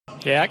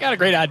Yeah, I got a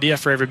great idea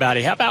for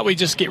everybody. How about we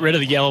just get rid of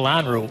the yellow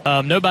line rule?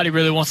 Nobody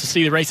really wants to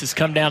see the races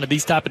come down to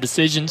these type of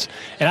decisions,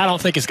 and I don't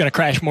think it's going to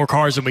crash more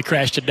cars than we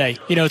crashed today.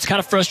 You know, it's kind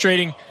of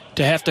frustrating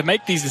to have to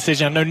make these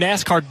decisions. I know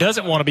NASCAR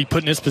doesn't want to be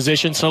put in this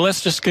position, so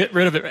let's just get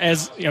rid of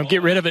it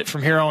get rid of it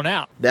from here on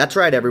out. That's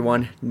right,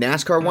 everyone.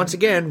 NASCAR once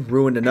again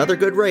ruined another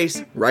good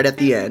race right at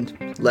the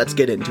end. Let's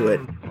get into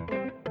it.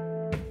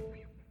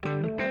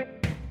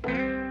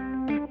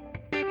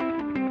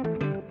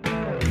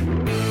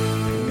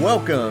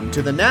 Welcome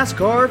to the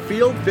NASCAR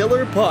Field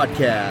Filler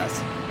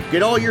Podcast.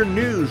 Get all your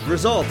news,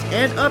 results,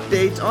 and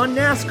updates on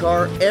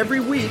NASCAR every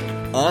week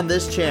on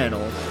this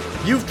channel.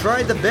 You've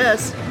tried the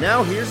best,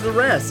 now here's the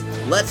rest.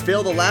 Let's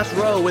fill the last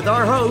row with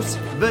our host,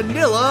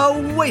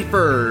 Vanilla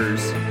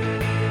Wafers.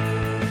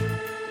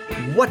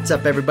 What's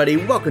up, everybody?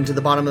 Welcome to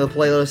the bottom of the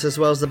playlist as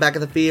well as the back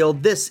of the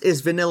field. This is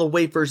Vanilla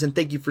Wafers, and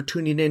thank you for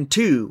tuning in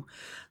to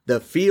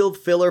the Field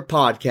Filler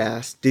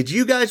Podcast. Did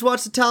you guys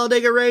watch the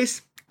Talladega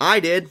race?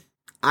 I did.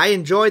 I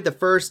enjoyed the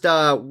first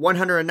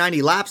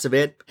 190 laps of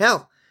it.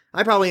 Hell,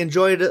 I probably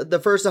enjoyed the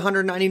first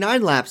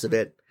 199 laps of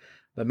it.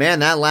 But man,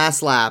 that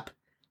last lap,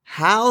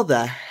 how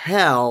the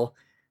hell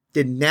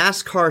did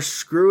NASCAR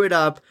screw it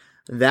up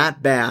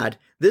that bad?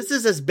 This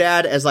is as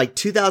bad as like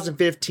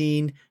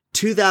 2015,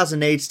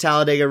 2008's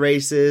Talladega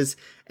races.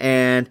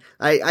 And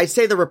I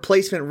say the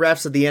replacement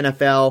refs of the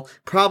NFL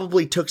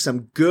probably took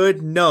some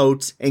good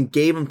notes and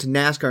gave them to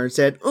NASCAR and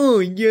said, "Oh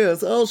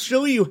yes, I'll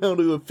show you how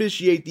to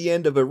officiate the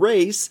end of a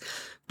race."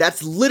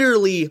 That's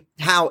literally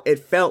how it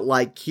felt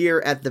like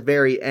here at the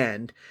very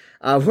end.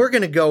 We're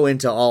going to go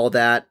into all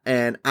that,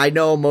 and I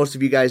know most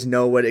of you guys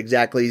know what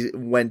exactly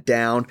went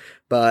down,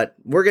 but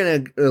we're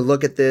going to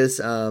look at this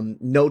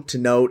note to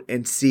note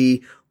and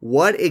see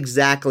what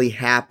exactly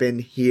happened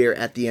here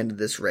at the end of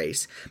this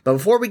race. But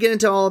before we get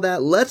into all of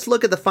that, let's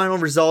look at the final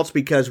results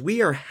because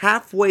we are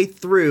halfway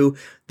through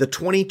the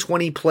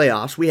 2020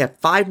 playoffs. We have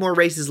 5 more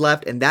races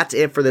left, and that's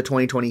it for the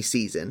 2020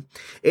 season.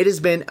 It has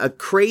been a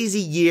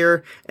crazy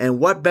year, and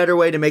what better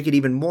way to make it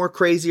even more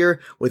crazier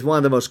with one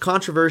of the most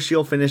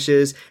controversial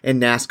finishes in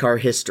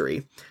NASCAR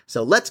history.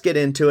 So let's get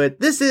into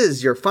it. This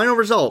is your final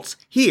results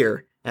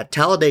here at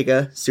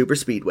Talladega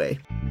Superspeedway.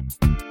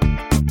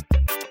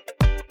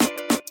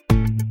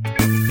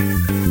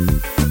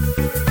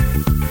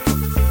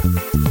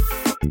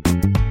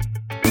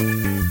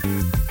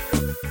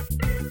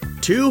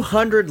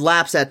 $200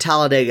 laps at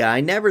Talladega.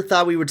 I never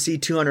thought we would see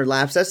 200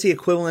 laps. That's the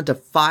equivalent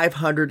of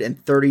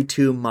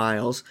 532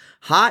 miles.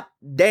 Hot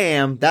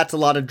damn, that's a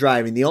lot of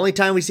driving. The only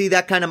time we see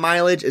that kind of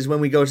mileage is when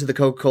we go to the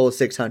Coca-Cola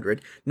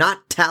 600.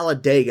 Not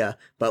Talladega,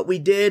 but we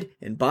did,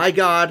 and by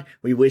God,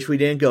 we wish we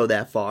didn't go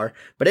that far.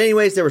 But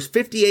anyways, there was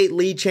 58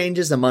 lead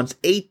changes amongst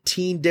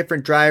 18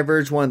 different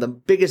drivers, one of the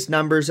biggest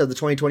numbers of the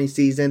 2020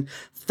 season.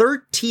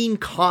 13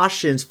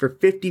 cautions for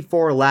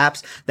 54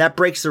 laps. That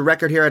breaks the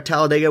record here at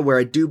Talladega, where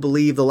I do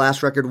believe the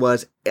last record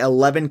was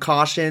 11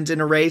 cautions in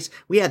a race.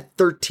 We had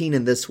 13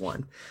 in this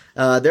one.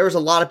 There was a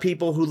lot of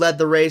people who led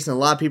the race and a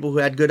lot of people who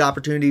had good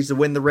opportunities to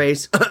win the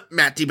race.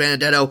 Matt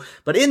DiBenedetto.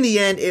 But in the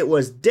end, it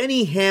was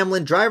Denny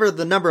Hamlin, driver of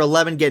the number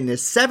 11, getting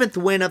his 7th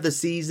win of the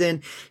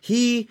season.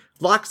 He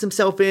locks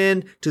himself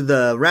in to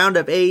the round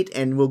of 8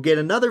 and will get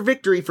another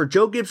victory for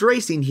Joe Gibbs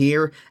Racing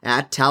here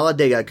at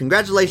Talladega.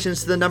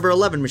 Congratulations to the number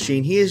 11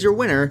 machine. He is your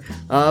winner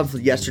of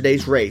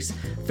yesterday's race.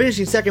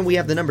 Finishing second, we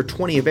have the number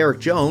 20 of Eric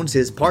Jones,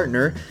 his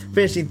partner.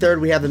 Finishing third,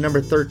 we have the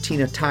number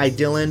 13 of Ty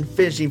Dillon.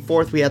 Finishing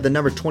fourth, we have the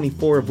number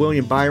 24 of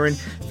William Byron.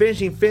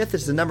 Finishing fifth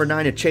is the number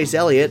 9 of Chase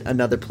Elliott,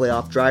 another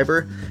playoff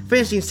driver.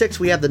 Finishing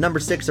sixth, we have the number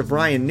 6 of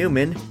Ryan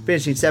Newman.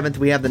 Finishing seventh,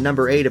 we have the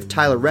number 8 of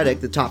Tyler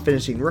Reddick, the top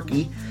finishing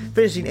rookie.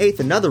 Finishing 8th,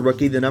 another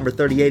rookie, the number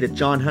 38 of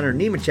John Hunter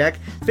Nemechek.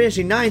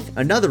 Finishing 9th,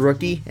 another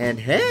rookie, and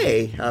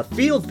hey, a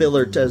field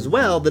filler as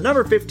well, the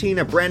number 15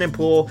 of Brandon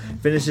Poole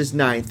finishes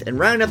 9th. And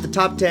rounding up the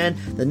top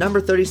 10, the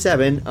number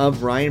 37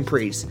 of Ryan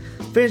Preece.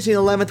 Finishing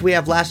 11th, we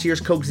have last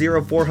year's Coke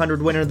Zero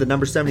 400 winner, the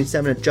number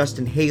 77 of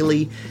Justin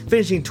Haley.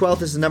 Finishing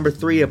 12th is the number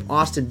 3 of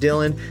Austin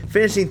Dillon.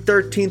 Finishing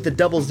 13th, the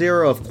double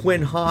zero of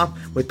Quinn Hoff,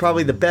 with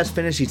probably the best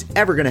finish he's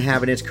ever going to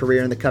have in his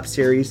career in the Cup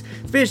Series.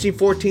 Finishing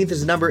 14th is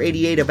the number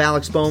 88 of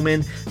Alex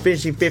Bowman.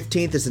 Finishing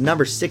 15th is the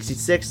number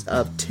 66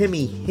 of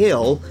Timmy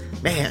Hill.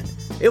 Man,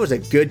 it was a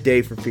good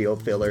day for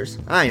field fillers.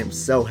 I am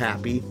so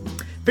happy.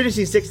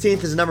 Finishing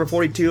 16th is the number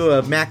 42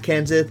 of Matt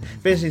Kenseth.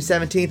 Finishing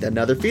 17th,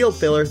 another field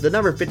filler, the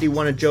number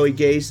 51 of Joey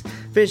Gase.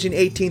 Finishing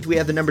 18th, we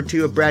have the number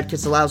 2 of Brad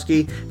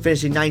Keselowski.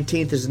 Finishing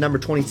 19th is the number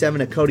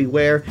 27 of Cody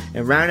Ware.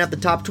 And rounding out the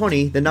top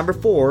 20, the number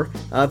 4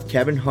 of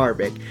Kevin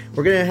Harvick.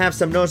 We're going to have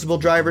some noticeable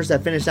drivers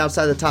that finished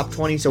outside the top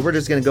 20, so we're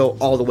just going to go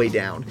all the way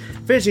down.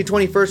 Finishing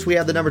 21st, we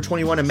have the number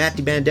 21 of Matt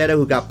DiBenedetto,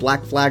 who got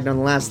black flagged on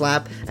the last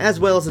lap,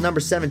 as well as the number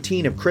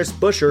 17 of Chris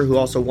Buescher, who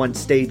also won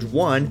stage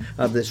 1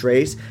 of this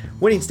race.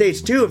 Winning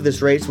stage 2 of this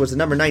race was the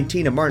number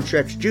 19 of Martin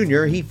Truex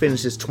Jr. He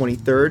finishes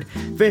 23rd.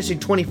 Finishing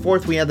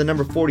 24th, we have the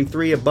number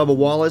 43 of Bubba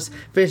Wallace.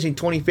 Finishing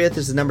 25th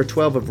is the number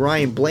 12 of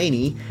Ryan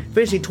Blaney.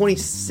 Finishing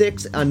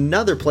 26th,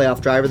 another playoff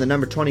driver, the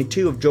number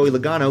 22 of Joey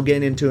Logano,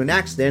 getting into an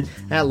accident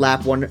at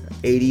lap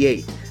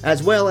 188.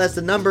 as well as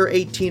the number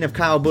 18 of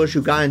Kyle Busch,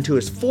 who got into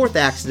his 4th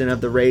accident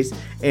of the race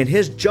in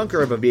his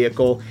junker of a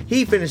vehicle.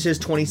 He finishes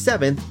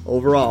 27th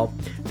overall.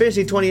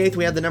 Finishing 28th,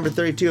 we have the number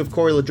 32 of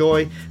Corey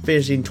LaJoie.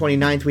 Finishing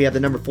 29th, we have the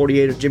number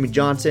 48 of Jimmy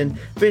Johnson.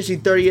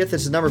 Finishing 30th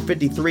is the number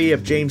 53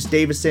 of James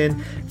Davison.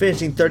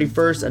 Finishing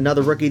 31st,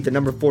 another rookie, the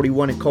number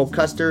 41 of Cole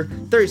Custer.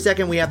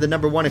 32nd, we have the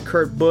number 1 of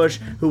Kurt Busch,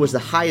 who was the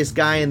highest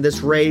guy in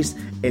this race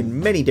in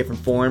many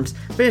different forms.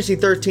 Finishing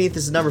 13th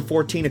is the number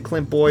 14 of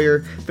Clint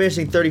Boyer.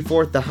 Finishing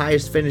 34th, the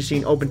highest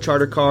finishing open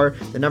charter car,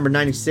 the number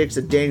 96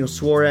 of Daniel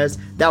Suarez.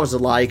 That was a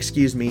lie,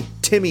 excuse me.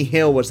 Timmy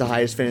Hill was the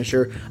highest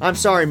finisher. I'm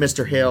sorry,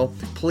 Mr. Hill.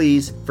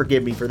 Please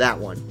forgive me for that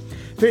one.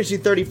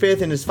 Finishing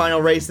 35th in his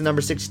final race, the number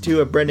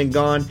 62 of Brendan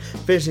Gaughan.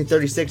 Finishing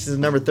 36th is the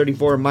number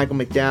 34 of Michael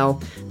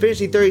McDowell.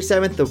 Finishing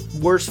 37th, the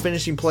worst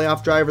finishing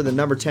playoff driver, the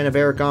number 10 of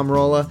Eric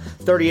Almirola.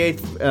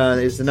 38th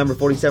is the number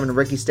 47 of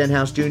Ricky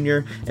Stenhouse Jr.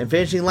 And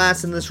finishing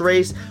last in this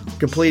race,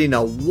 completing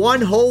a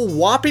one whole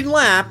whopping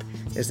lap,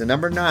 is the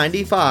number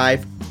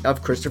 95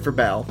 of Christopher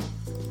Bell.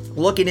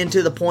 Looking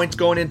into the points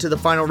going into the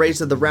final race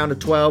of the round of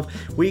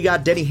 12, we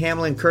got Denny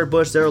Hamlin and Kurt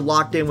Busch. They're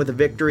locked in with a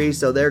victory,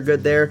 so they're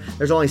good there.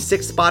 There's only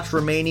 6 spots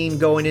remaining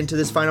going into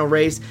this final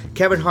race.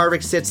 Kevin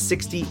Harvick sits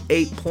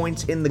 68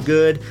 points in the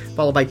good,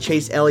 followed by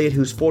Chase Elliott,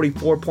 who's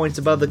 44 points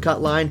above the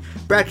cut line.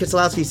 Brad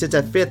Keselowski sits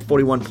at 5th,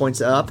 41 points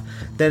up.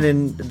 Then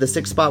in the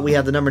 6th spot, we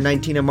have the number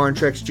 19 of Martin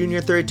Truex Jr.,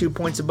 32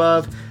 points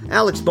above.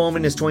 Alex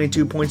Bowman is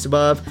 22 points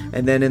above.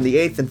 And then in the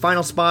 8th and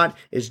final spot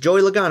is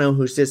Joey Logano,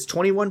 who sits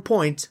 21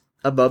 points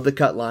above the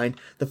cut line.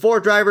 The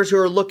 4 drivers who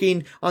are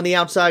looking on the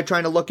outside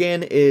trying to look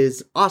in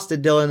is Austin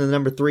Dillon, the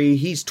number 3.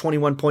 He's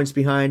 21 points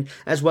behind,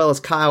 as well as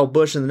Kyle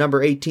Busch in the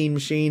number 18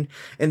 machine.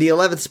 In the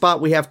 11th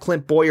spot, we have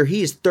Clint Boyer.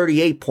 He is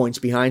 38 points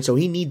behind, so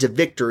he needs a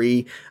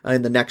victory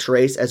in the next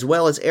race, as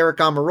well as Eric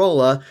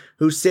Almirola,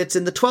 who sits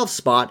in the 12th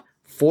spot,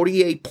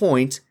 48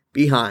 points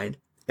behind.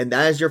 And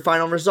that is your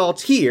final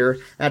results here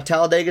at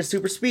Talladega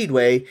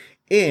Superspeedway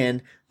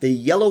in the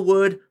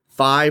Yellowwood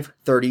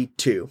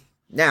 532.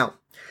 Now,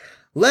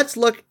 let's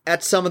look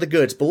at some of the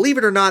goods. Believe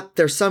it or not,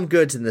 there's some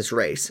goods in this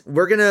race.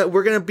 We're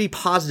gonna be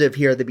positive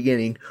here at the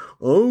beginning.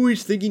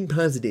 Always thinking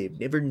positive,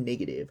 never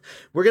negative.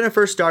 We're gonna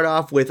first start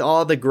off with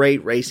all the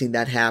great racing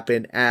that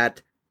happened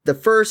at the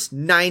first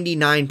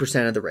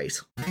 99% of the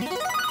race.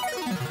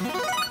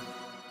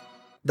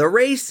 The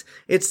race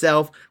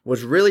itself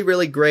was really,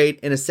 really great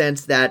in a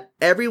sense that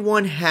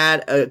everyone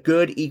had a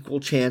good equal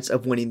chance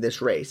of winning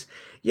this race.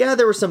 Yeah,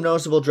 there were some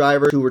noticeable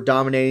drivers who were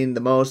dominating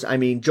the most. I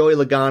mean, Joey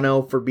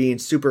Logano for being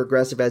super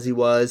aggressive as he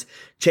was.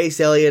 Chase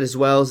Elliott as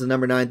well as the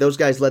number 9. Those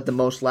guys led the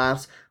most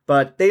laps,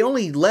 but they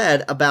only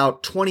led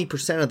about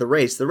 20% of the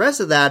race. The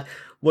rest of that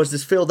was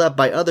just filled up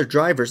by other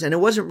drivers, and it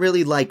wasn't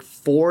really like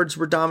Fords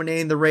were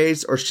dominating the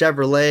race or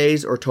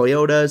Chevrolets or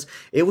Toyotas.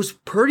 It was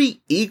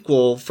pretty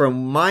equal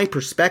from my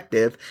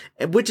perspective,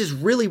 which is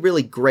really,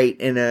 really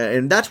great,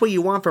 and that's what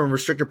you want from a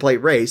restrictor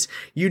plate race.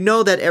 You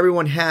know that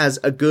everyone has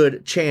a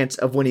good chance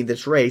of winning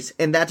this race,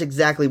 and that's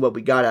exactly what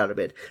we got out of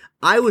it.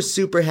 I was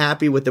super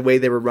happy with the way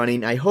they were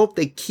running. I hope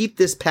they keep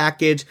this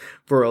package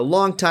for a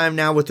long time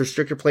now with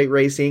restrictor plate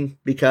racing,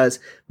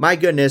 because my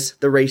goodness,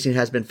 the racing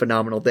has been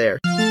phenomenal there.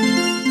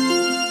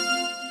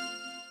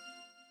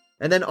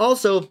 And then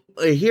also,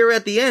 here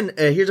at the end,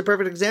 here's a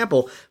perfect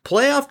example.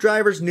 Playoff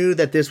drivers knew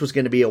that this was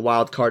going to be a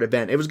wild card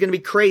event. It was going to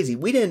be crazy.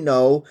 We didn't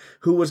know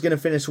who was going to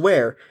finish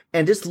where.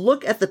 And just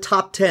look at the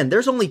top 10.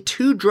 There's only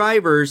 2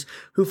 drivers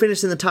who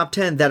finished in the top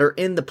 10 that are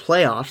in the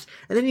playoffs.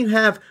 And then you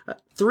have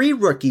 3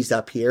 rookies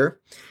up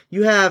here.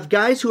 You have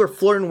guys who are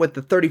flirting with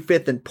the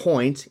 35th in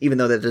points, even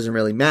though that doesn't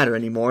really matter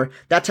anymore.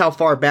 That's how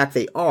far back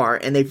they are,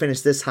 and they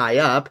finished this high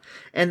up.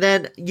 And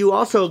then you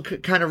also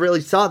kind of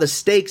really saw the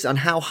stakes on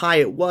how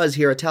high it was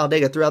here at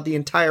Talladega throughout the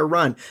entire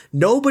run.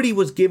 Nobody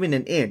was given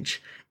an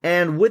inch.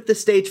 And with the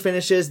stage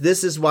finishes,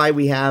 this is why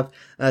we have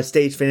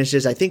stage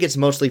finishes. I think it's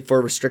mostly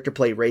for restrictor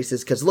plate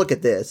races, because look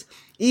at this.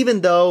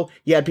 Even though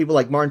you had people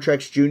like Martin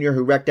Truex Jr.,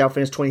 who wrecked out,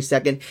 finished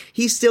 22nd,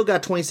 he still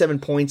got 27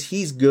 points.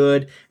 He's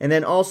good. And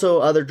then also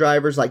other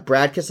drivers like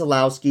Brad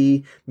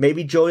Keselowski,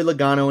 maybe Joey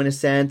Logano in a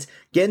sense,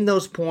 getting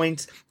those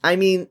points. I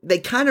mean, they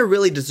kind of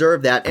really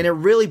deserve that, and it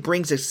really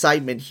brings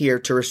excitement here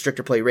to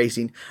restrictor plate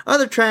racing.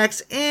 Other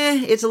tracks,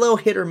 it's a little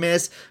hit or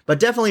miss,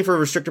 but definitely for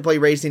restrictor plate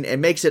racing, it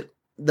makes it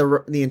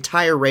the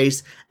entire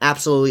race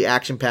absolutely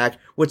action-packed,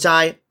 which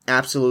I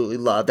absolutely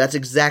love. That's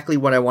exactly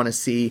what I want to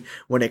see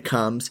when it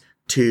comes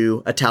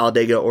to a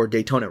Talladega or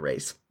Daytona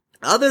race.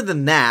 Other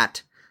than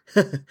that,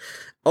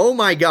 oh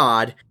my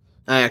God,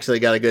 I actually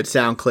got a good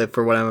sound clip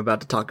for what I'm about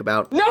to talk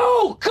about.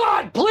 No!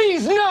 God,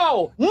 please,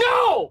 no!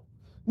 No!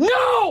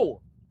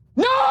 No!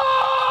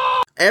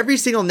 No! Every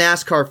single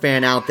NASCAR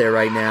fan out there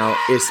right now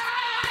is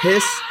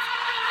pissed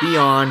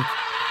beyond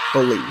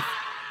belief.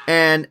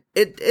 And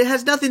it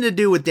has nothing to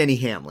do with Denny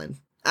Hamlin.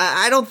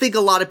 I don't think a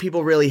lot of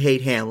people really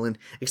hate Hamlin,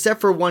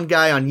 except for one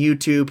guy on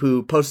YouTube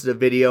who posted a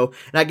video,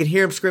 and I can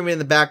hear him screaming in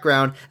the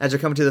background as they're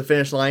coming to the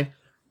finish line,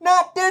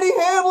 "Not Denny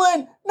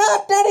Hamlin!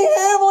 Not Denny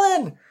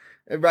Hamlin!"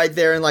 right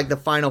there in like the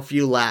final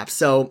few laps.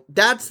 So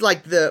that's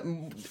like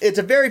it's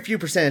a very few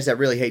percentage that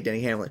really hate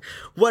Denny Hamlin.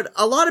 What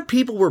a lot of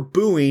people were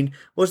booing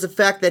was the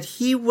fact that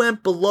he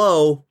went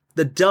below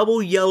the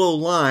double yellow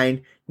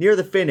line near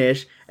the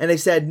finish, and they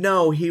said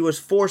no, he was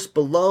forced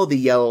below the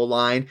yellow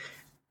line,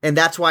 and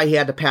that's why he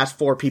had to pass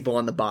 4 people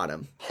on the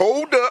bottom.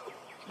 Hold up.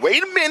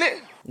 Wait a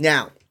minute.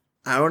 Now,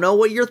 I don't know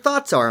what your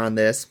thoughts are on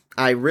this.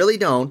 I really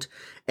don't.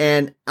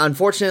 And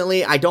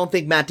unfortunately, I don't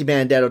think Matt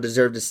DiBenedetto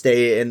deserved to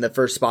stay in the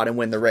first spot and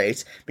win the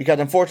race, because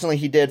unfortunately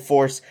he did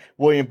force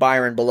William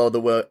Byron below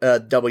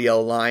the double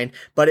yellow line,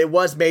 but it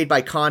was made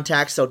by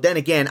contact. So then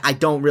again, I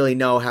don't really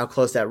know how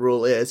close that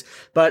rule is,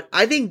 but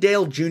I think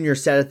Dale Jr.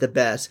 said it the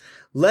best.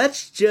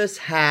 Let's just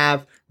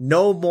have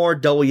no more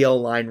double yellow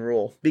line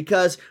rule,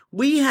 because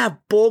we have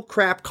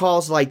bullcrap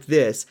calls like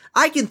this.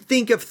 I can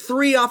think of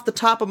 3 off the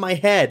top of my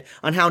head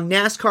on how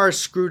NASCAR has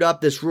screwed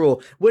up this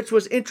rule, which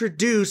was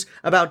introduced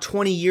about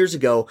 20 years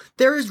ago.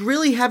 There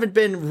haven't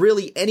been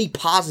really any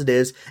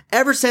positives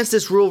ever since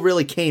this rule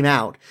really came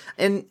out.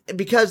 And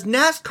because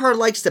NASCAR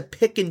likes to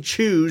pick and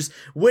choose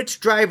which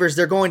drivers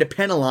they're going to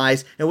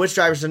penalize and which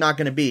drivers they're not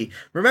going to be.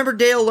 Remember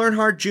Dale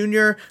Earnhardt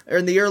Jr.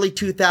 in the early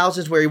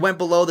 2000s where he went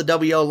below the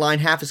double yellow line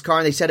half his car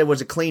and they said it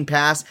was a clean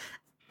pass?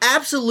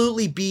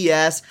 Absolutely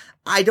BS.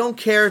 I don't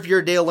care if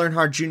you're a Dale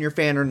Earnhardt Jr.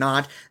 fan or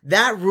not.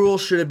 That rule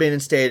should have been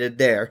instated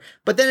there.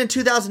 But then in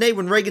 2008,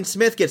 when Regan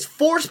Smith gets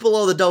forced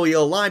below the double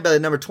yellow line by the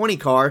number 20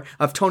 car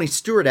of Tony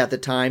Stewart at the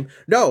time,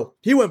 no,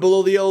 he went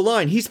below the yellow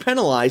line. He's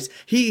penalized.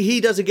 He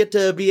doesn't get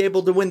to be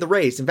able to win the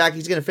race. In fact,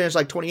 he's going to finish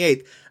like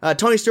 28th.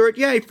 Tony Stewart,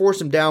 yeah, he forced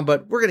him down,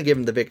 but we're going to give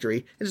him the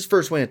victory. It's his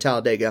first win at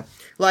Talladega.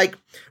 Like,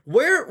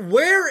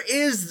 where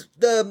is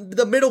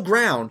the middle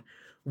ground?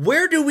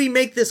 Where do we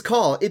make this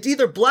call? It's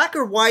either black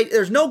or white.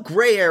 There's no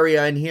gray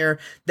area in here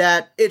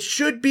that it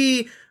should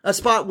be a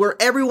spot where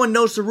everyone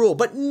knows the rule,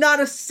 but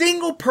not a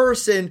single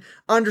person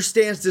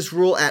understands this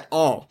rule at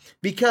all,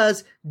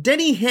 because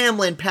Denny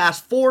Hamlin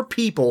passed 4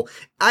 people.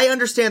 I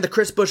understand the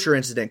Chris Buescher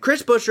incident.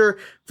 Chris Buescher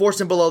forced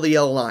him below the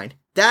yellow line.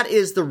 That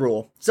is the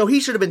rule. So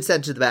he should have been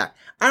sent to the back.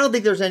 I don't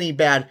think there's any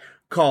bad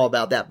call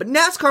about that, but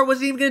NASCAR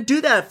wasn't even going to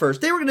do that at first.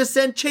 They were going to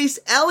send Chase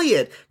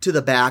Elliott to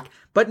the back,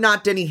 but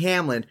not Denny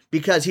Hamlin,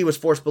 because he was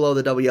forced below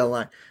the double yellow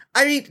line.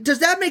 I mean, does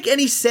that make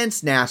any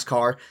sense,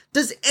 NASCAR?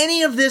 Does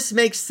any of this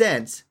make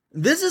sense?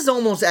 This is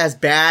almost as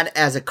bad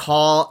as a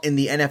call in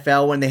the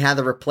NFL when they had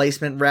the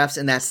replacement refs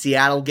in that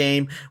Seattle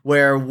game,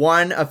 where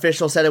one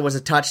official said it was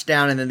a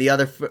touchdown and then the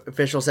other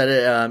official said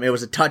it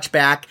was a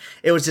touchback.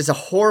 It was just a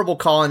horrible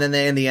call, and then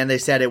in the end they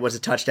said it was a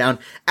touchdown.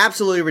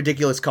 Absolutely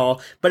ridiculous call.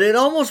 But it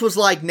almost was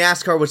like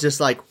NASCAR was just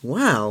like,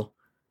 wow,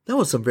 that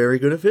was some very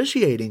good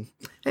officiating.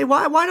 Hey,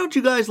 why don't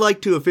you guys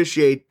like to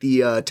officiate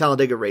the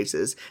Talladega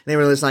races? And they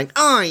were just like,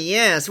 oh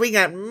yes, we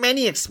got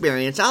many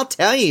experience. I'll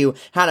tell you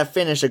how to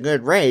finish a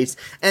good race.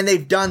 And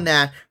they've done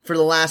that for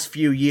the last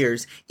few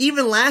years.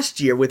 Even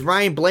last year with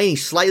Ryan Blaney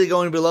slightly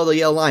going below the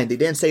yellow line, they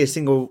didn't say a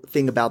single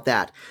thing about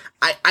that.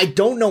 I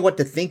don't know what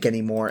to think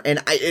anymore,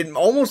 and it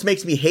almost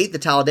makes me hate the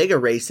Talladega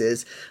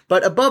races.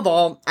 But above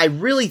all, I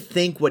really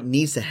think what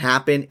needs to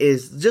happen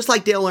is, just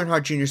like Dale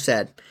Earnhardt Jr.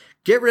 said,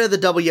 get rid of the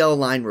double yellow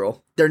line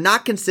rule. They're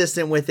not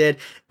consistent with it.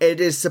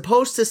 It is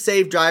supposed to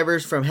save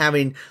drivers from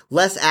having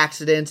less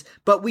accidents,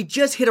 but we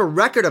just hit a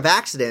record of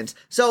accidents.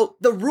 So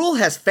the rule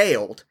has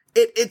failed.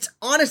 It's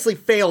honestly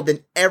failed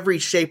in every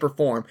shape or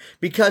form,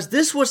 because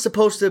this was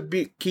supposed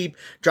to keep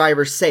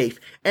drivers safe,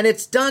 and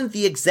it's done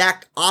the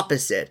exact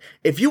opposite.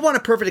 If you want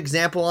a perfect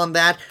example on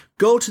that,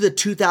 go to the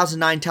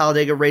 2009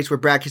 Talladega race where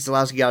Brad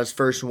Keselowski got his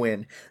first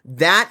win.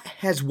 That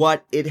has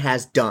what it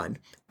has done.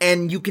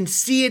 And you can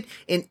see it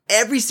in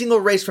every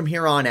single race from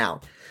here on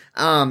out.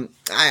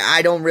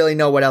 I don't really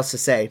know what else to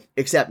say,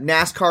 except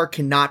NASCAR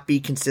cannot be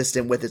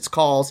consistent with its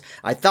calls.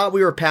 I thought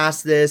we were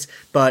past this,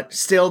 but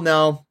still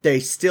no, they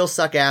still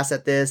suck ass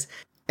at this.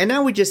 And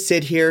now we just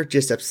sit here,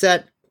 just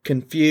upset,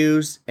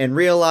 confused, and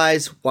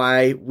realize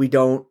why we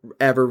don't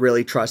ever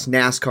really trust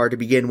NASCAR to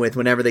begin with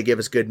whenever they give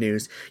us good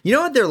news. You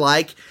know what they're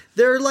like?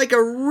 They're like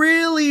a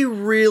really,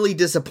 really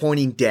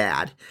disappointing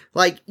dad.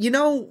 Like, you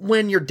know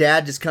when your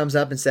dad just comes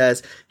up and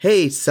says,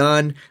 hey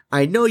son,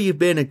 I know you've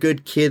been a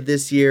good kid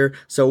this year,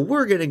 so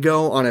we're gonna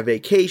go on a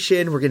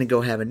vacation, we're gonna go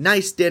have a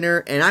nice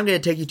dinner, and I'm gonna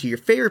take you to your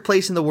favorite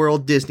place in the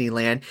world,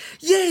 Disneyland.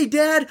 Yay,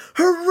 Dad!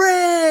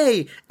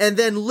 Hooray! And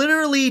then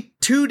literally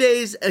 2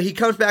 days, he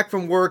comes back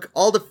from work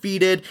all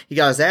defeated, he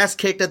got his ass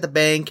kicked at the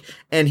bank,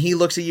 and he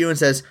looks at you and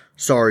says,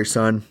 sorry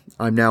son,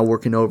 I'm now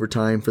working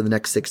overtime for the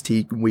next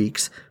 16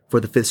 weeks for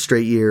the 5th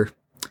straight year.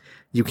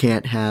 You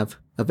can't have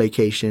a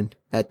vacation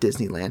at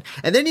Disneyland.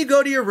 And then you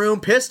go to your room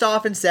pissed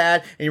off and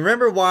sad, and you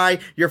remember why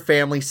your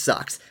family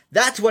sucks.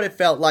 That's what it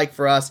felt like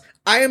for us.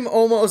 I am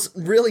almost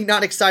really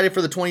not excited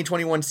for the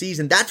 2021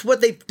 season. That's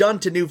what they've done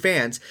to new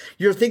fans.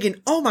 You're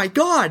thinking, oh my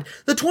God,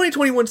 the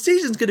 2021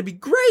 season is going to be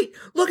great.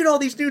 Look at all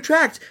these new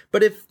tracks.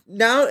 But if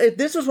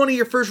this was one of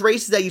your first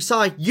races that you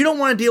saw, you don't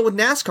want to deal with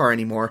NASCAR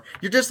anymore.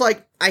 You're just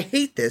like, I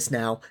hate this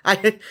now. I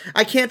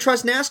can't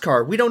trust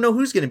NASCAR. We don't know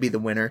who's going to be the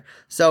winner.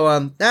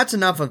 So that's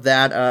enough of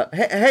that.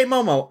 Hey,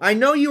 Momo, I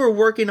know you were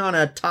working on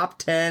a top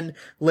 10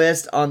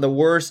 list on the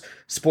worst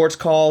sports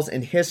calls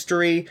in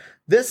history.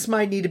 This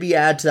might need to be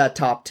added to that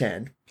top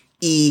 10.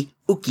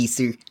 Okay,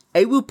 sir.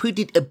 I will put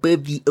it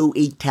above the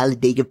 '08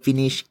 Talladega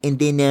finish, and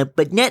then,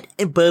 but not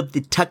above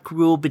the tuck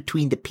rule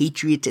between the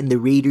Patriots and the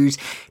Raiders,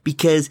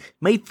 because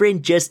my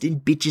friend Justin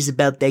bitches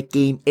about that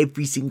game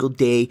every single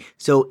day,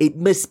 so it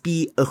must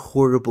be a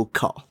horrible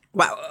call.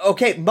 Wow,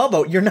 okay,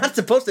 Momo, you're not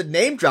supposed to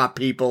name drop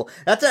people.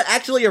 That's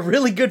actually a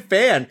really good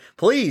fan.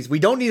 Please, we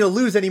don't need to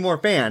lose any more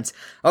fans.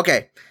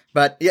 Okay.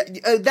 But yeah,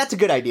 that's a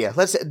good idea.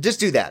 Let's just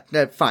do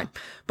that. Fine.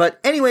 But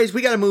anyways,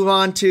 we got to move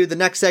on to the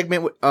next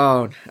segment.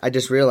 Oh, I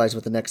just realized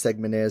what the next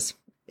segment is.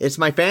 It's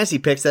my fantasy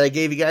picks that I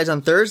gave you guys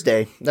on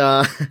Thursday.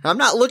 I'm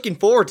not looking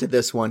forward to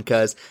this one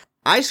because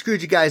I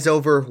screwed you guys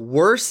over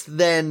worse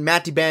than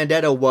Matty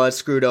Bandetto was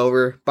screwed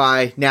over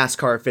by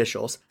NASCAR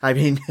officials. I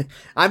mean,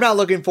 I'm not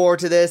looking forward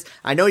to this.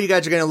 I know you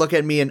guys are going to look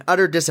at me in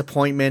utter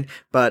disappointment,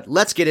 but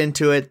let's get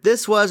into it.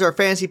 This was our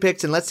fantasy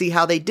picks, and let's see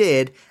how they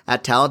did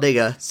at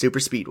Talladega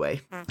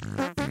Superspeedway.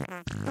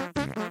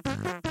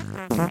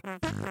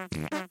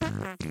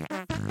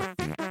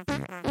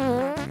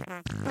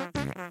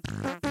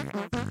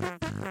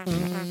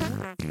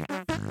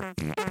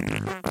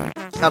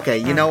 Okay,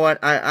 you know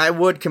what? I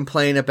would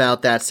complain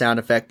about that sound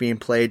effect being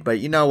played, but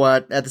you know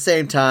what? At the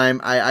same time,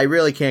 I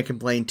really can't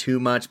complain too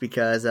much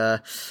because,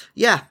 that's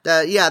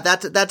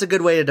a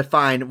good way to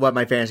define what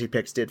my fantasy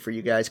picks did for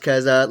you guys.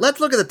 Because let's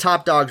look at the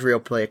top dogs real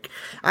quick.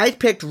 I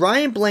picked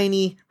Ryan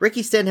Blaney,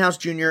 Ricky Stenhouse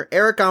Jr.,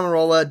 Eric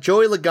Almirola,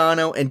 Joey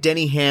Logano, and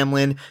Denny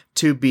Hamlin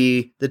to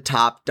be the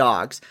top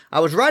dogs. I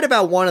was right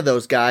about one of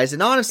those guys,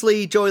 and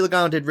honestly, Joey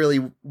Logano did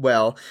really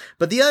well.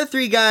 But the other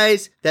three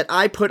guys that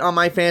I put on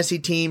my fantasy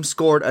team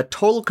scored a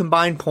total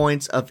combined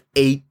points of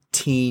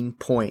 18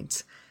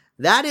 points.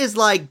 That is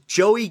like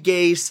Joey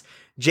Gase,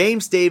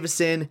 James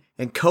Davison,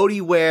 and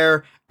Cody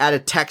Ware at a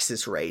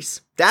Texas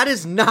race. That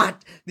is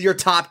not your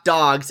top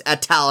dogs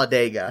at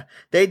Talladega.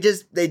 They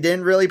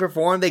didn't really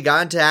perform. They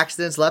got into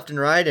accidents left and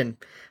right, and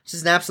it's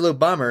just an absolute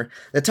bummer.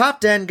 The top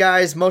 10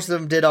 guys, most of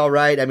them did all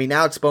right. I mean,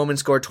 Alex Bowman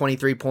scored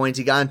 23 points.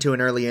 He got into an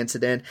early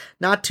incident.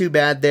 Not too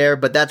bad there,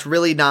 but that's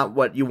really not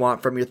what you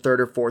want from your third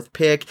or fourth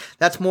pick.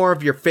 That's more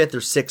of your fifth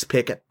or sixth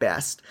pick at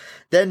best.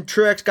 Then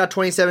Truex got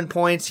 27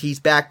 points.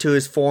 He's back to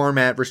his form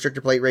at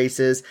restrictor plate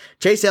races.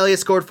 Chase Elliott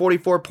scored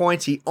 44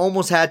 points. He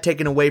almost had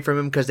taken away from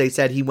him because they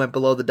said he went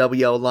below the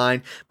WO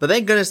line. But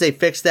thank goodness they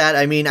fixed that.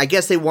 I mean, I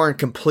guess they weren't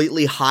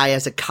completely high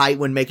as a kite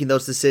when making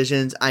those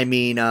decisions. I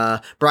mean,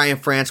 Brian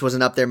France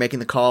wasn't up there making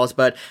the calls,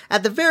 but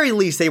at the very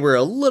least, they were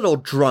a little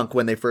drunk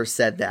when they first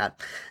said that.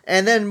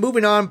 And then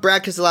moving on,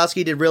 Brad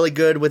Keselowski did really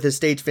good with his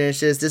stage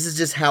finishes. This is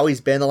just how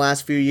he's been the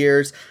last few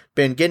years.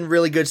 Been getting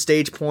really good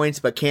stage points,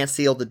 but can't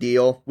seal the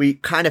deal. We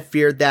kind of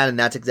feared that, and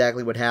that's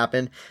exactly what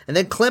happened. And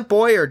then Clint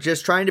Bowyer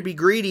just trying to be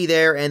greedy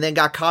there, and then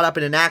got caught up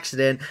in an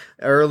accident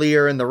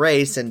earlier in the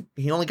race, and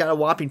he only got a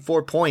whopping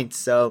 4 points,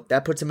 so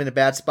that puts him in a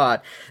bad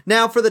spot.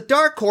 Now, for the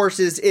dark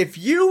horses, if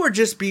you were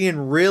just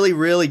being really,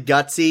 really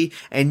gutsy,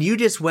 and you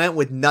just went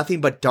with nothing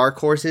but dark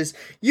horses,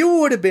 you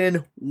would have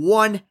been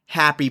one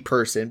happy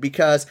person,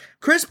 because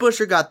Chris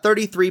Buescher got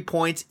 33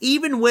 points.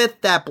 Even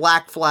with that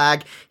black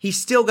flag, he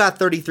still got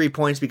 33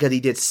 points because he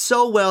did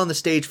so well in the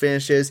stage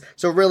finishes,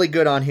 so really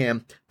good on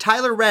him.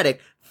 Tyler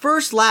Reddick,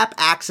 first lap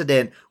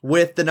accident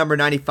with the number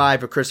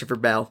 95 of Christopher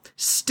Bell,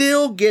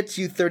 still gets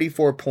you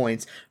 34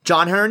 points.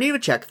 John Hunter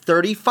Nemechek,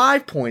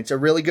 35 points, a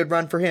really good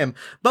run for him.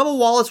 Bubba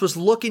Wallace was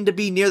looking to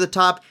be near the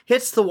top,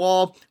 hits the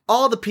wall.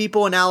 All the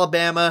people in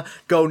Alabama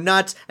go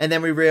nuts, and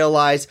then we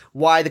realize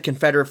why the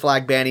Confederate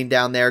flag banning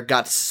down there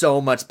got so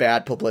much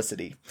bad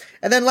publicity.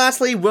 And then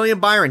lastly, William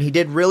Byron. He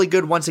did really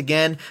good once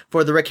again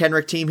for the Rick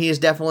Hendrick team. He is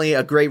definitely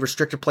a great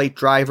restrictor plate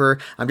driver.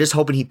 I'm just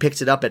hoping he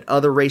picks it up at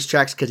other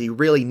racetracks because he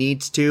really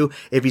needs to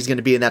if he's going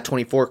to be in that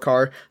 24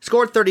 car.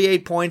 Scored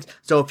 38 points.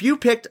 So if you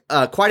picked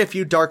quite a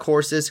few dark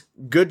horses,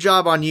 good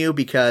job on you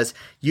because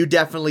you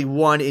definitely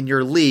won in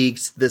your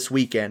leagues this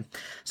weekend.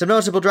 Some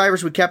noticeable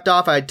drivers we kept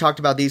off. I talked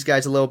about these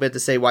guys a little bit to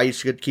say why you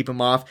should keep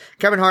them off.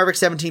 Kevin Harvick,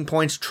 17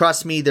 points.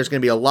 Trust me, there's going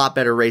to be a lot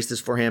better races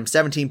for him.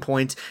 17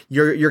 points.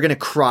 You're going to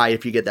cry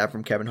if you get that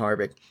from Kevin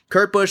Harvick.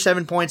 Kurt Busch,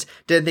 7 points.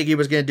 Didn't think he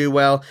was going to do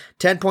well.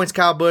 10 points,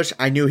 Kyle Busch.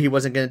 I knew he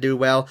wasn't going to do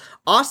well.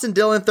 Austin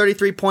Dillon,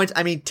 33 points.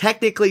 I mean,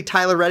 technically,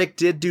 Tyler Reddick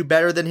did do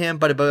better than him,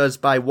 but it was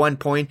by 1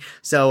 point.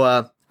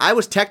 So, I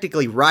was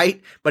technically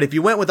right, but if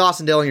you went with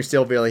Austin Dillon, you're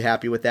still really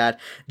happy with that.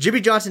 Jimmy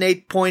Johnson,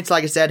 8 points,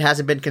 like I said,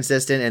 hasn't been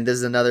consistent, and this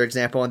is another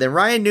example. And then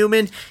Ryan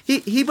Newman,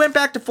 he went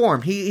back to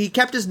form. He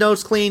kept his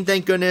nose clean,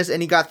 thank goodness,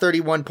 and he got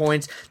 31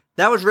 points.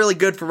 that was really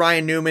good for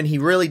Ryan Newman. He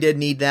really did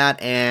need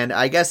that, and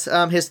I guess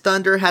his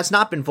thunder has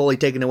not been fully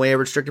taken away at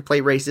restrictor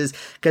plate races,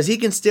 because he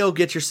can still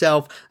get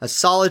yourself a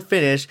solid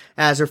finish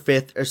as our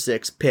 5th or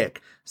 6th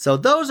pick. So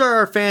those are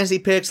our fantasy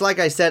picks. Like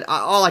I said,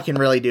 all I can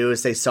really do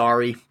is say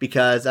sorry,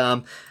 because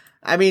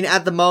I mean,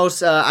 at the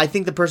most, I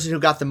think the person who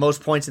got the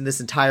most points in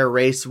this entire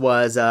race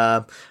was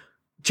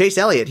Chase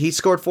Elliott. He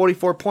scored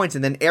 44 points.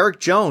 And then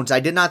Eric Jones. I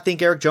did not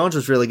think Eric Jones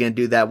was really going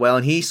to do that well.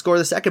 And he scored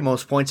the second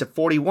most points at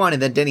 41.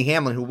 And then Denny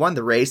Hamlin, who won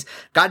the race,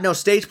 got no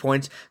stage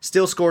points,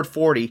 still scored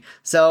 40.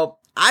 So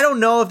I don't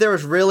know if there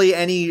was really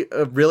any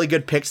really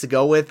good picks to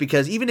go with,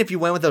 because even if you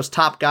went with those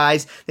top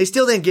guys, they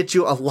still didn't get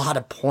you a lot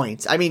of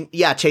points. I mean,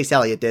 yeah, Chase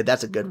Elliott did.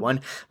 That's a good one.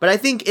 But I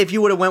think if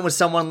you would have went with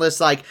someone list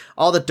like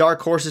all the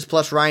dark horses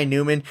plus Ryan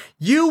Newman,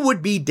 you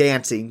would be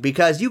dancing,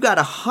 because you got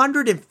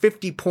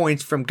 150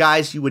 points from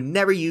guys you would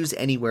never use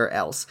anywhere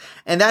else.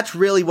 And that's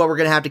really what we're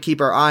going to have to keep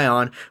our eye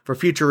on for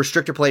future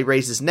restrictor plate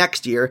races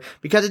next year,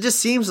 because it just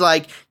seems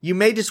like you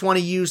may just want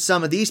to use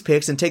some of these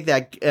picks and take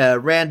that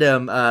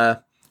random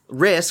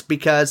risk,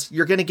 because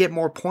you're going to get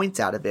more points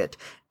out of it.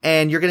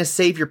 And you're going to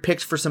save your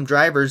picks for some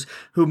drivers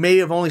who may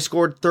have only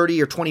scored 30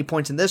 or 20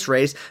 points in this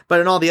race, but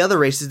in all the other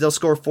races, they'll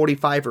score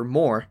 45 or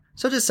more.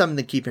 So just something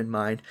to keep in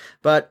mind.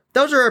 But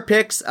those are our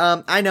picks.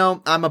 I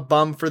know I'm a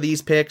bum for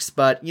these picks,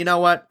 but you know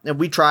what?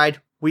 We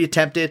tried, we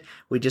attempted,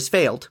 we just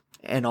failed.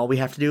 And all we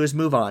have to do is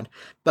move on.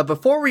 But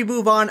before we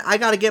move on, I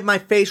gotta get my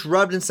face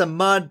rubbed in some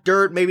mud,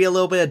 dirt, maybe a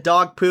little bit of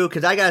dog poo,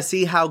 because I gotta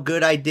see how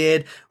good I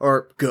did,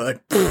 or good,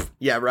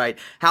 yeah, right,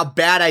 how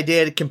bad I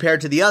did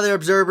compared to the other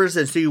observers,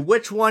 and see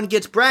which one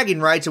gets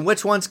bragging rights and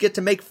which ones get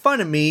to make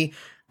fun of me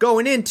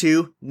going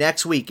into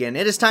next weekend.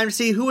 It is time to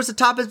see who was the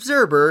top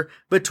observer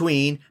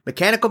between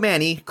Mechanical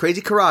Manny,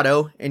 Crazy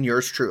Corrado, and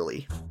yours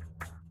truly.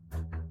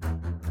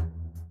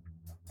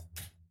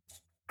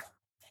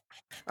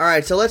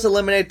 Alright, so let's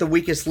eliminate the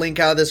weakest link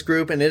out of this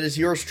group, and it is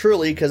yours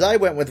truly, because I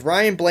went with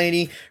Ryan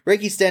Blaney,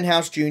 Ricky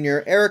Stenhouse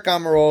Jr., Eric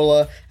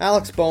Almirola,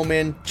 Alex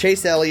Bowman,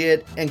 Chase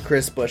Elliott, and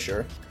Chris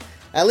Buescher.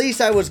 At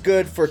least I was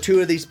good for 2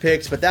 of these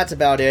picks, but that's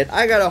about it.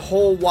 I got a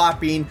whole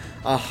whopping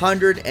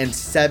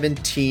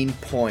 117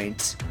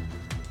 points.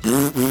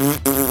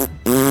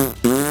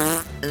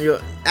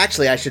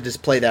 Actually, I should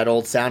just play that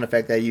old sound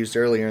effect I used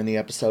earlier in the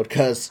episode,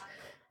 because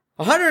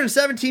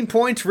 117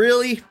 points,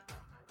 really?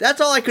 That's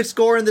all I could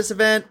score in this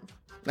event?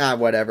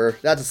 Whatever.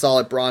 That's a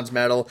solid bronze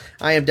medal.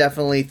 I am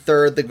definitely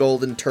third the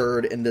golden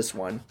turd in this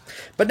one.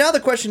 But now the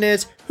question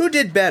is, who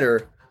did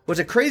better? Was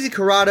it Crazy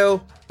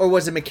Corrado or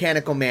was it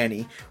Mechanical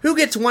Manny? Who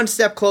gets one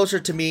step closer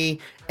to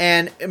me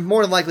and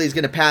more than likely is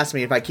going to pass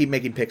me if I keep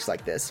making picks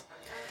like this?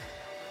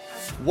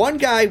 One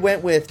guy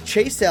went with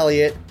Chase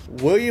Elliott,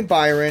 William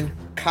Byron,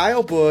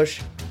 Kyle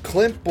Busch,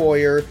 Clint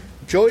Bowyer,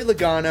 Joey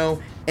Logano,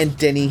 and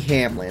Denny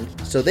Hamlin.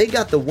 So they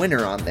got the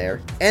winner on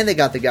there, and they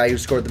got the guy who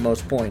scored the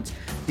most points.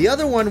 The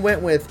other one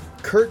went with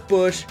Kurt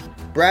Busch,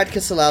 Brad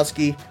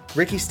Keselowski,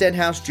 Ricky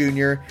Stenhouse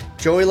Jr.,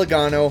 Joey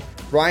Logano,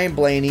 Ryan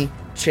Blaney,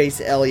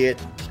 Chase Elliott.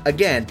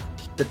 Again,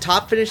 the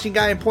top finishing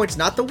guy in points,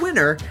 not the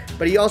winner,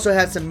 but he also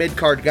had some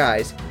mid-card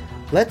guys.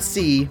 Let's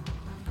see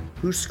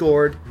who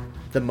scored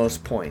the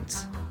most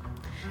points.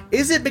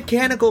 Is it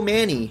Mechanical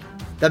Manny,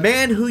 the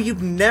man who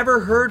you've never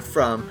heard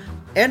from,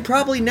 and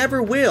probably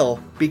never will,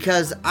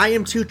 because I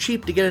am too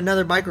cheap to get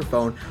another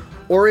microphone?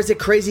 Or is it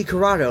Crazy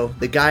Corrado,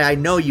 the guy I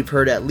know you've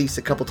heard at least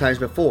a couple times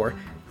before,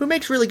 who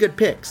makes really good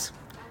picks?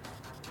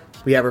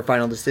 We have our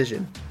final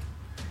decision.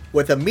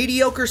 With a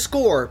mediocre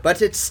score,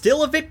 but it's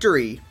still a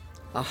victory,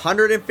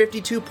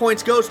 152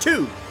 points goes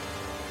to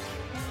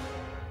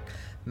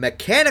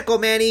Mechanical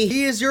Manny.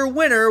 He is your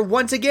winner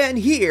once again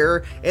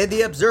here in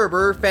the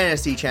Observer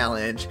Fantasy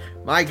Challenge.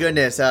 My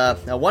goodness,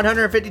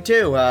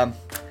 152.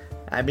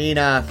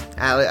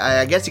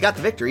 I guess you got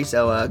the victory,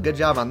 so good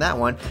job on that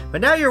one.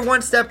 But now you're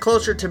one step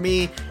closer to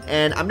me,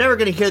 and I'm never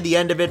going to hear the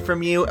end of it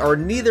from you, or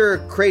neither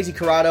Crazy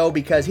Corrado,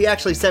 because he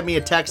actually sent me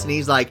a text and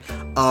he's like,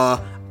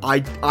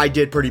 I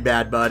did pretty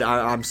bad, bud.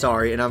 I'm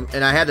sorry. And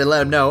I had to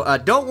let him know,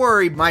 don't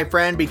worry, my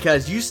friend,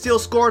 because you still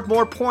scored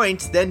more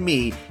points than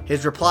me.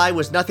 His reply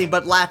was nothing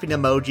but laughing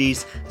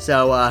emojis.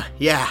 So,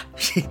 yeah,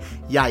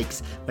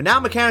 yikes. But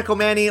now Mechanical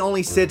Manny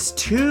only sits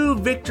 2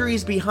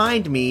 victories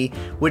behind me,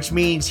 which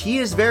means he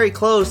is very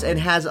close and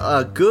has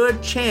a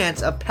good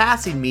chance of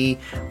passing me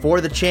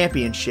for the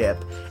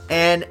championship.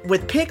 And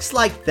with picks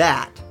like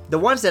that, the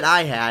ones that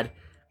I had,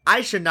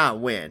 I should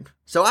not win.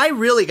 So I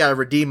really got to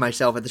redeem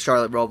myself at the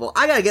Charlotte Roval.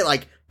 I got to get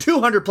like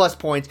 200 plus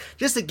points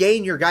just to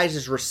gain your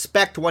guys'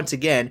 respect once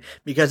again,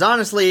 because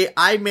honestly,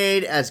 I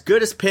made as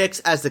good as picks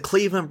as the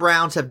Cleveland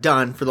Browns have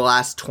done for the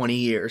last 20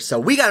 years. So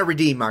we got to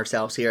redeem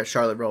ourselves here at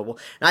Charlotte Roval.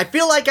 And I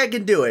feel like I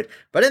can do it.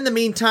 But in the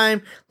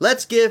meantime,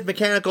 let's give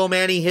Mechanical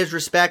Manny his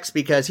respects,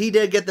 because he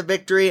did get the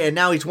victory and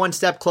now he's one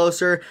step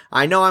closer.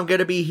 I know I'm going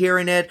to be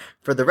hearing it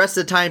for the rest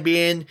of the time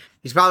being.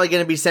 He's probably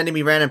going to be sending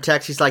me random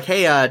texts. He's like,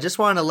 hey, just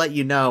want to let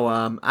you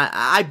know,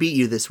 I beat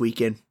you this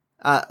weekend.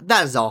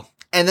 That is all.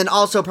 And then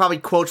also probably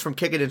quotes from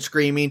Kickin' and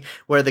Screaming,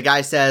 where the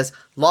guy says,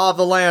 law of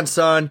the land,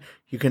 son,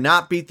 you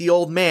cannot beat the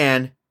old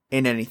man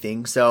in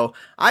anything. So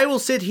I will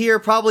sit here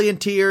probably in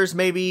tears,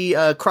 maybe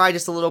cry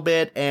just a little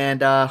bit,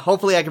 and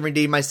hopefully I can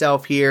redeem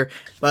myself here.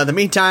 But in the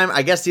meantime,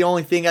 I guess the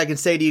only thing I can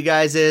say to you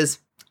guys is,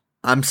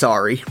 I'm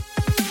sorry.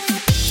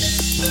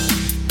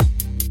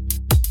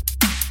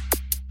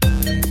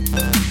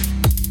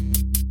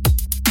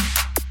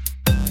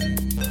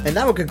 And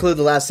that will conclude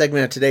the last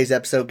segment of today's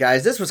episode,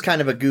 guys. This was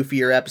kind of a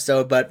goofier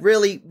episode, but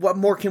really, what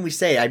more can we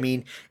say? I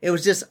mean, it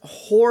was just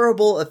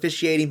horrible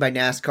officiating by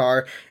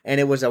NASCAR,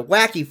 and it was a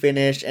wacky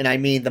finish, and I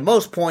mean, the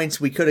most points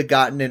we could have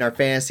gotten in our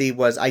fantasy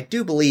was, I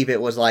do believe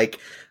it was like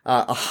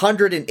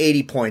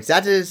 180 points.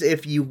 That is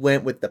if you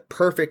went with the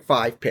perfect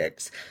 5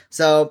 picks.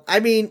 So, I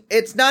mean,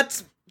 it's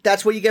nuts.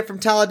 That's what you get from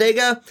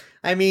Talladega.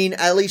 I mean,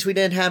 at least we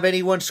didn't have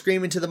anyone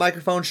screaming to the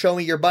microphone, show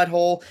me your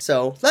butthole.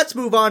 So let's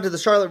move on to the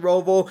Charlotte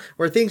Roval,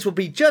 where things will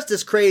be just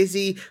as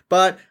crazy,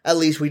 but at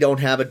least we don't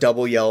have a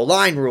double yellow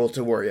line rule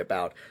to worry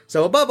about.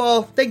 So above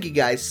all, thank you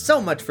guys so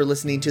much for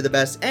listening to the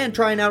best and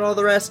trying out all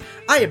the rest.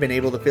 I have been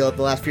able to fill up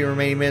the last few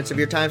remaining minutes of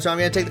your time, so I'm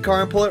going to take the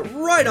car and pull it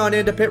right on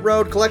into pit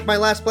road, collect my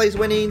last place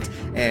winnings,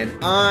 and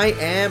I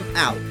am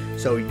out.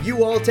 So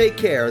you all take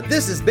care.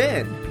 This has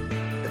been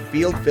the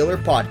Field Filler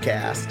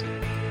Podcast.